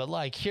 Yeah, but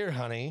like, here,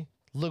 honey,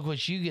 look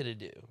what you get to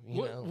do.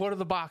 You know? What are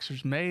the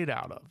boxers made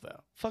out of,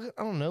 though? Fucking,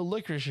 I don't know,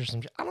 licorice or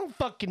some shit. I don't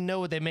fucking know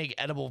what they make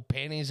edible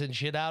panties and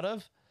shit out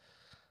of.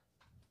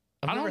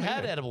 I've I don't never had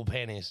either. edible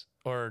panties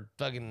or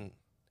fucking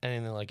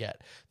anything like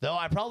that. Though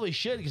I probably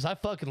should because I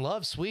fucking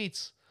love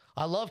sweets.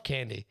 I love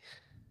candy.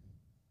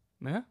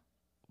 Yeah.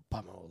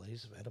 Buy my old lady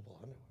some edible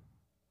underwear.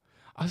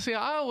 I see.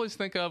 I always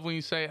think of when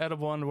you say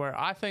edible underwear,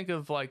 I think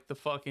of like the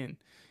fucking,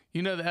 the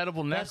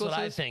edible That's necklaces. what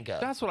I think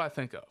of. That's what I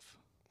think of.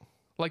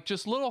 Like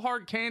just little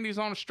hard candies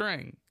on a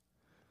string.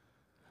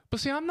 But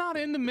see, I'm not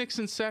into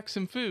mixing sex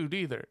and food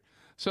either.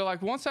 So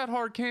like once that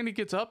hard candy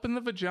gets up in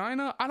the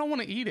vagina, I don't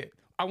want to eat it.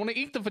 I want to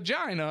eat the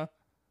vagina,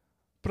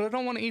 but I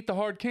don't want to eat the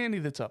hard candy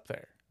that's up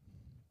there.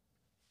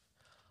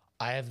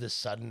 I have this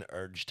sudden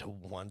urge to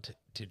want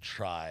to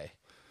try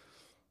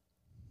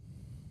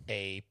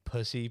a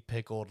pussy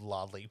pickled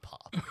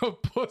lollipop. A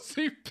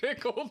pussy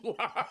pickled.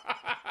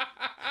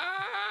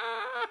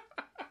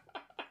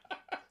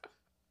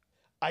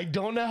 I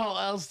don't know how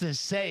else to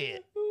say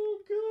it.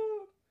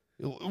 Oh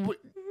god.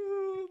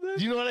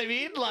 Do you know what I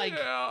mean? Like,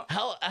 Yeah.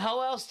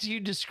 how else do you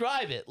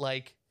describe it?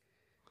 Like,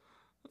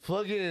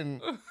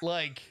 fucking,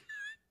 like,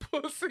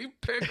 Pussy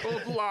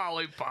pickled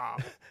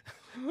lollipop.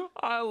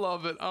 I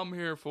love it. I'm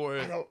here for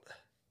it.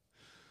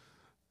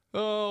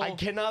 Oh, I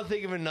cannot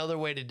think of another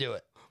way to do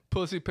it.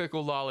 pussy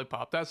pickled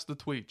lollipop. That's the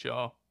tweet,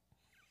 y'all.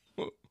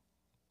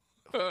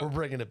 We're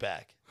bringing it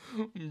back.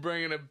 I'm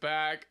bringing it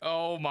back.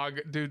 Oh my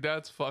god, dude,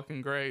 that's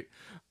fucking great.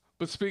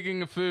 But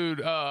speaking of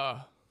food,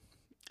 I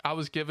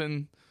was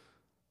given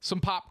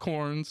some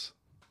popcorns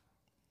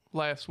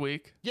last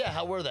week. Yeah,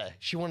 how were they?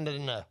 She wanted to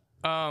know.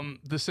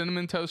 The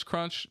cinnamon toast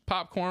crunch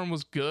popcorn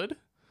was good.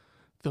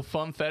 The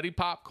funfetti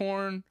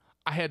popcorn,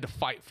 I had to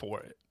fight for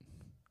it.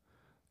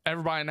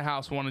 Everybody in the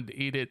house wanted to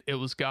eat it. It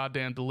was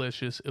goddamn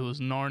delicious. It was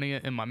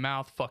Narnia in my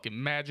mouth,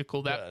 fucking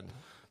magical. Good.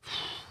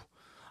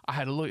 I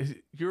had to look.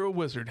 You're a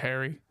wizard,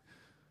 Harry.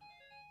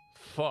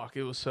 Fuck,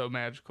 it was so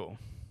magical.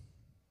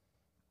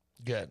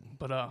 Good.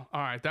 But all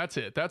right, that's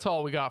it. That's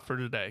all we got for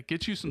today.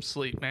 Get you some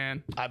sleep,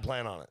 man. I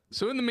plan on it.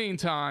 So in the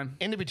meantime,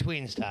 In the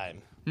betweens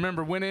time.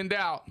 Remember, when in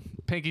doubt,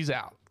 pinky's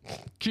out.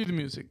 Cue the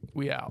music.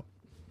 We out.